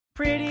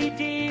Pretty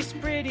Dees,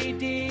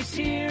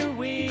 here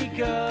we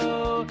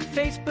go.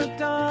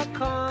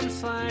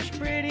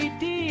 Facebook.com/Pretty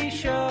Dees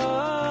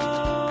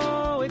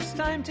Show. It's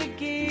time to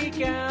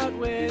geek out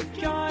with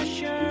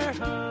Josh, your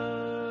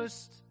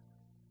host.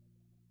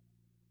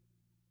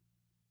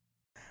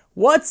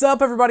 What's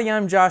up, everybody?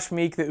 I'm Josh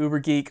Meek, the Uber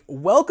Geek.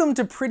 Welcome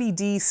to Pretty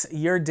Dees,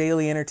 your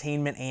daily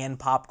entertainment and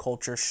pop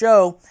culture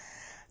show.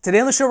 Today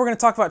on the show, we're going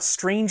to talk about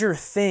Stranger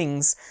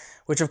Things,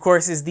 which of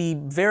course is the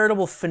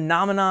veritable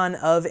phenomenon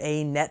of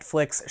a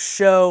Netflix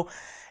show.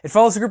 It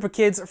follows a group of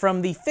kids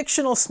from the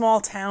fictional small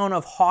town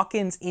of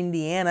Hawkins,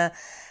 Indiana,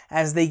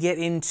 as they get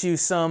into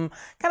some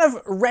kind of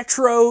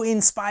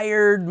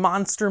retro-inspired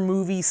monster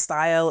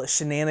movie-style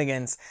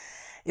shenanigans.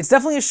 It's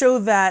definitely a show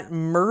that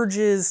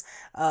merges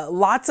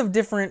lots of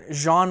different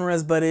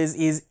genres, but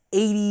is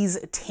 80s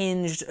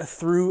tinged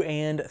through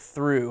and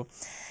through.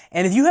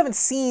 And if you haven't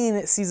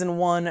seen season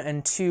 1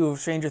 and 2 of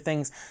Stranger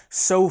Things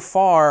so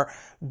far,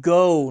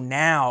 go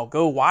now.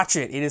 Go watch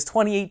it. It is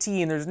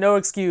 2018. There's no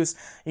excuse.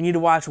 You need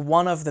to watch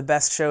one of the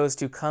best shows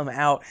to come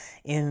out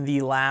in the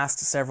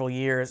last several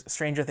years.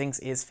 Stranger Things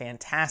is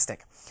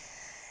fantastic.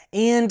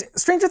 And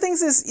Stranger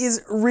Things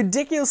is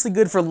ridiculously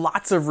good for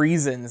lots of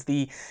reasons.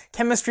 The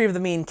chemistry of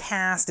the main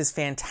cast is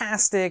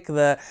fantastic.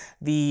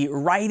 The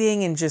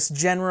writing and just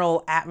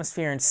general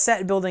atmosphere and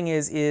set building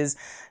is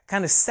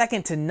kind of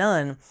second to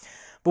none.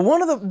 But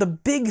one of the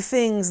big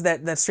things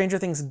that Stranger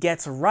Things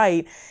gets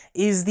right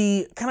is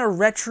the kind of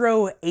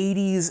retro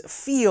 80s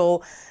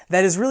feel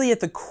that is really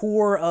at the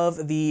core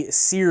of the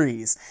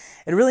series.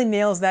 It really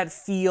nails that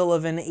feel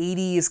of an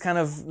 80s kind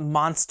of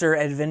monster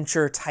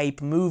adventure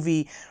type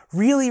movie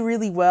really,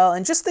 really well,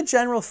 and just the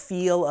general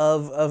feel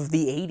of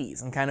the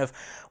 80s and kind of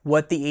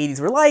what the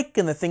 80s were like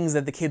and the things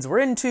that the kids were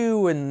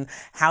into and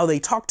how they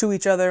talk to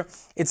each other.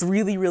 It's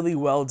really, really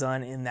well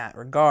done in that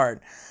regard.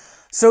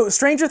 So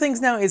Stranger Things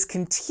now is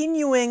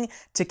continuing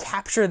to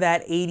capture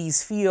that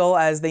 80s feel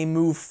as they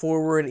move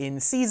forward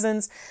in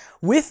seasons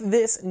with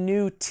this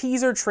new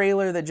teaser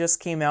trailer that just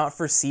came out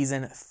for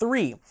season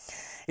 3.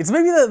 It's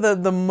maybe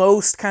the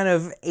most kind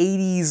of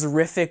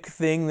 80s-rific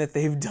thing that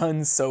they've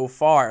done so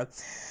far.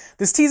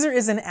 This teaser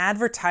is an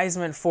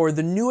advertisement for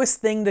the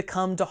newest thing to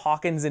come to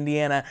Hawkins,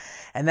 Indiana,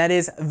 and that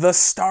is the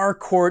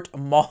Starcourt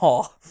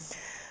Mall.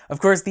 Of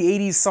course, the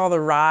 80s saw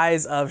the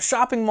rise of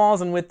shopping malls,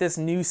 and with this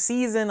new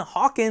season,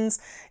 Hawkins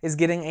is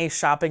getting a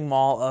shopping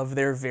mall of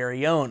their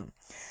very own.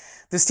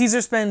 This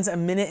teaser spends a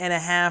minute and a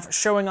half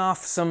showing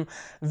off some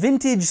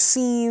vintage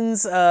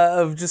scenes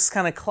of just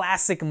kind of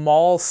classic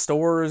mall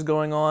stores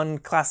going on,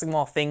 classic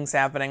mall things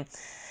happening.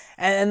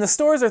 And the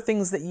stores are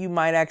things that you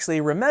might actually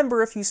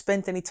remember if you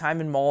spent any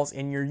time in malls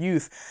in your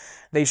youth.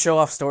 They show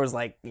off stores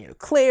like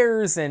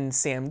Claire's and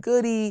Sam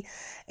Goody,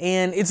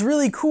 and it's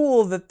really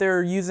cool that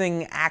they're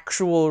using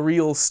actual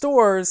real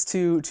stores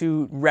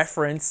to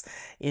reference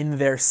in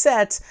their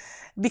set,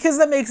 because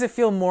that makes it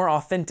feel more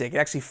authentic. It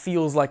actually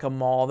feels like a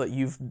mall that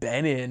you've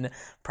been in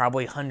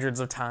probably hundreds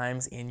of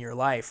times in your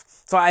life.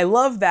 So I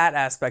love that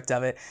aspect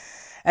of it.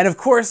 And of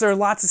course, there are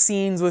lots of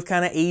scenes with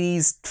kind of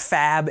 80s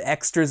fab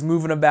extras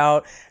moving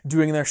about,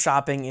 doing their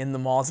shopping in the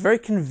mall. It's a very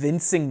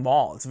convincing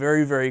mall. It's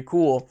very, very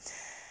cool.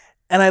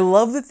 And I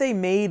love that they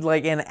made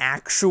like an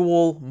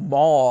actual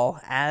mall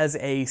as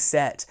a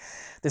set.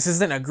 This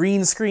isn't a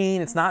green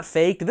screen, it's not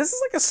fake. This is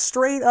like a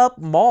straight up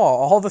mall,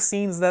 all the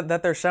scenes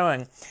that they're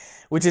showing,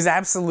 which is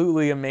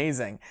absolutely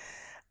amazing.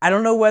 I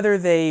don't know whether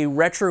they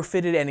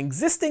retrofitted an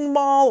existing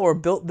mall or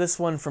built this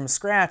one from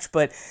scratch,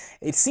 but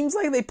it seems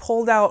like they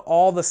pulled out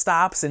all the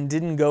stops and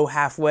didn't go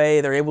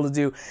halfway. They're able to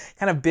do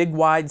kind of big,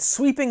 wide,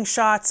 sweeping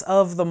shots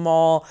of the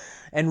mall,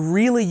 and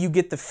really you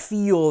get the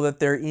feel that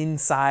they're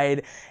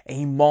inside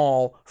a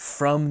mall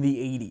from the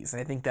 80s. And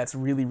I think that's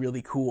really,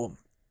 really cool.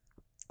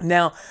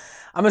 Now,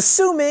 I'm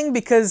assuming,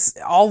 because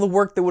all the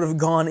work that would have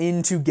gone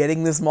into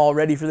getting this mall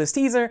ready for this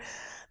teaser,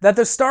 that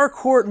the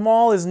Starcourt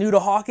Mall is new to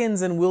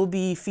Hawkins and will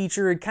be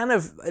featured kind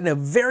of in a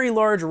very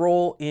large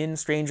role in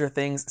Stranger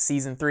Things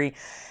Season 3.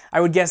 I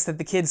would guess that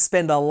the kids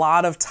spend a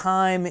lot of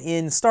time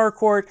in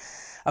Starcourt.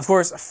 Of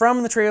course,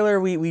 from the trailer,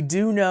 we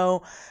do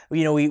know,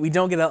 we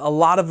don't get a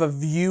lot of a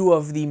view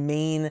of the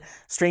main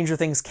Stranger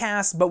Things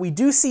cast, but we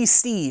do see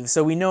Steve.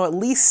 So we know at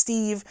least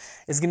Steve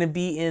is going to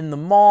be in the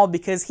mall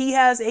because he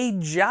has a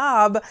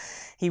job.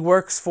 He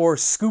works for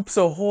Scoops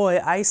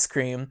Ahoy Ice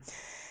Cream.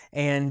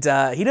 And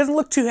he doesn't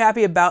look too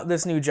happy about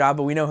this new job,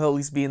 but we know he'll at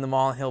least be in the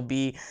mall and he'll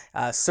be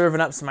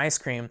serving up some ice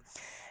cream.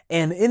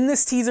 And in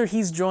this teaser,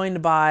 he's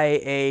joined by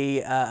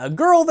a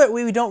girl that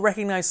we don't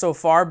recognize so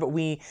far, but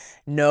we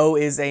know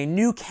is a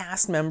new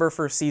cast member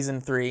for Season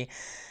 3.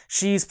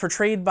 She's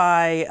portrayed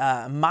by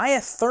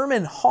Maya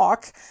Thurman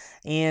Hawke,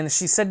 and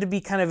she's said to be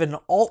kind of an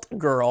alt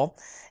girl,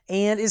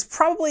 and is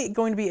probably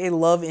going to be a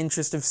love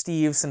interest of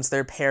Steve since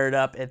they're paired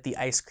up at the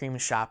ice cream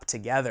shop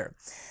together.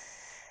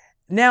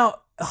 Now,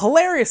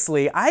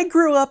 hilariously, I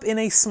grew up in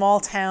a small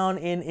town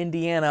in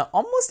Indiana,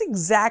 almost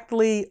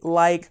exactly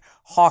like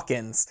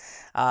Hawkins.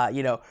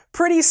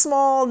 Pretty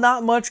small,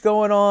 not much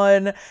going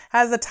on,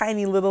 has a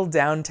tiny little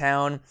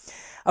downtown.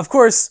 Of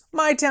course,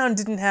 my town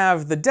didn't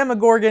have the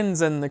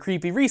Demogorgons and the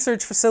creepy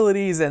research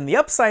facilities and the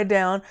Upside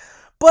Down,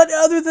 but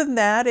other than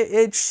that,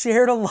 it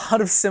shared a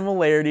lot of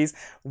similarities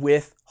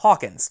with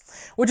Hawkins,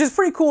 which is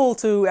pretty cool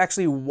to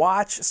actually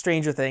watch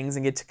Stranger Things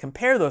and get to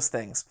compare those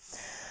things.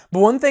 But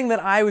one thing that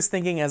I was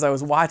thinking as I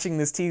was watching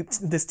this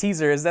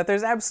teaser is that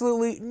there's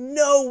absolutely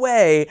no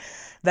way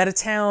that a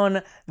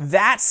town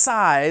that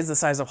size, the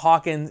size of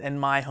Hawkins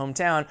and my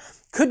hometown,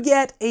 could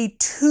get a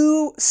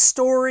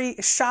 2-story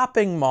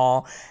shopping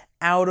mall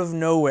out of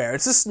nowhere.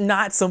 It's just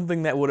not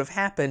something that would have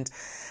happened.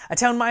 A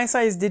town my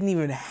size didn't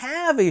even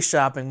have a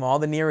shopping mall.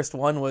 The nearest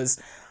one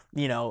was,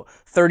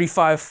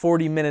 35,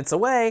 40 minutes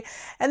away,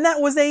 and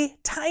that was a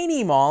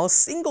tiny mall, a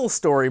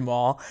single-story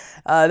mall,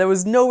 that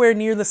was nowhere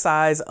near the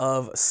size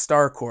of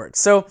Starcourt.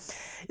 So,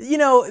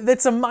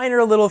 that's a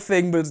minor little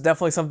thing, but it's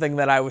definitely something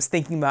that I was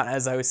thinking about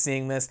as I was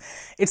seeing this.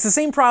 It's the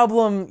same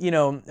problem,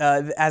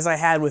 as I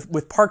had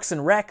with Parks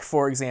and Rec,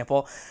 for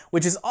example,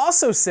 which is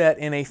also set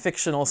in a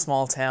fictional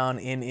small town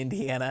in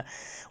Indiana,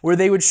 where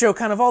they would show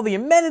kind of all the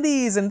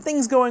amenities and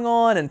things going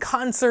on and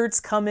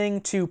concerts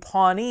coming to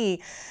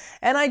Pawnee.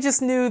 And I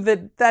just knew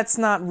that that's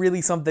not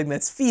really something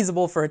that's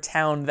feasible for a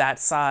town that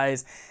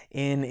size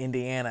in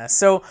Indiana.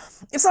 So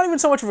it's not even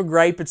so much of a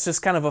gripe, it's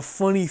just kind of a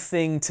funny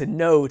thing to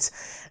note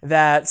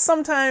that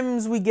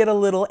sometimes we get a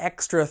little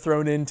extra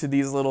thrown into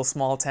these little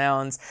small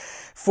towns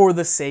for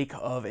the sake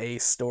of a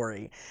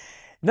story.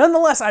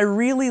 Nonetheless, I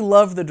really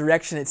love the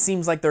direction it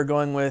seems like they're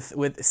going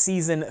with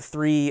season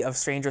 3 of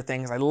Stranger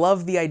Things. I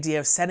love the idea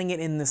of setting it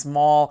in this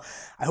mall.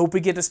 I hope we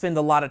get to spend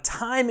a lot of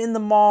time in the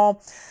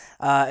mall.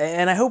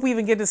 And I hope we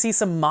even get to see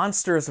some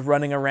monsters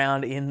running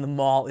around in the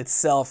mall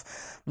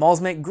itself.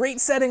 Malls make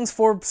great settings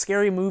for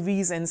scary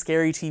movies and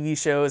scary TV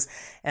shows,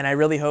 and I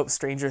really hope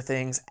Stranger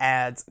Things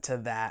adds to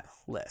that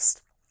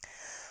list.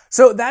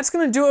 So that's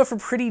going to do it for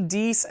Pretty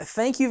Dece.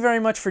 Thank you very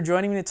much for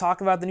joining me to talk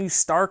about the new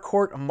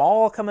Starcourt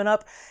Mall coming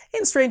up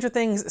in Stranger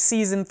Things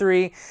Season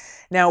 3.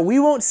 Now, we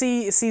won't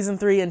see Season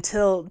 3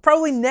 until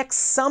probably next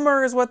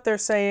summer is what they're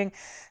saying,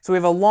 so we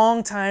have a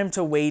long time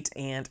to wait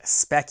and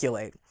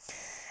speculate.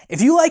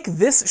 If you like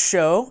this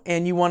show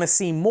and you want to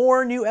see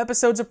more new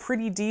episodes of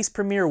Pretty Dece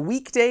premiere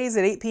weekdays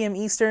at 8 p.m.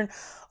 Eastern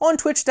on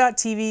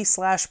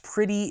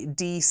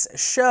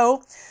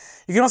twitch.tv/PrettyDeceShow.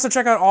 You can also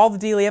check out all the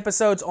daily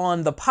episodes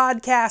on the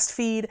podcast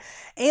feed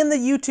and the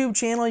YouTube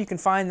channel. You can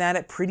find that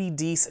at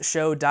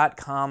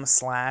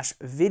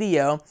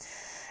PrettyDeceShow.com/video.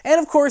 And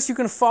of course, you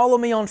can follow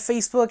me on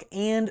Facebook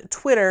and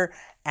Twitter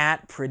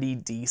at Pretty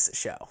Dece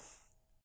Show.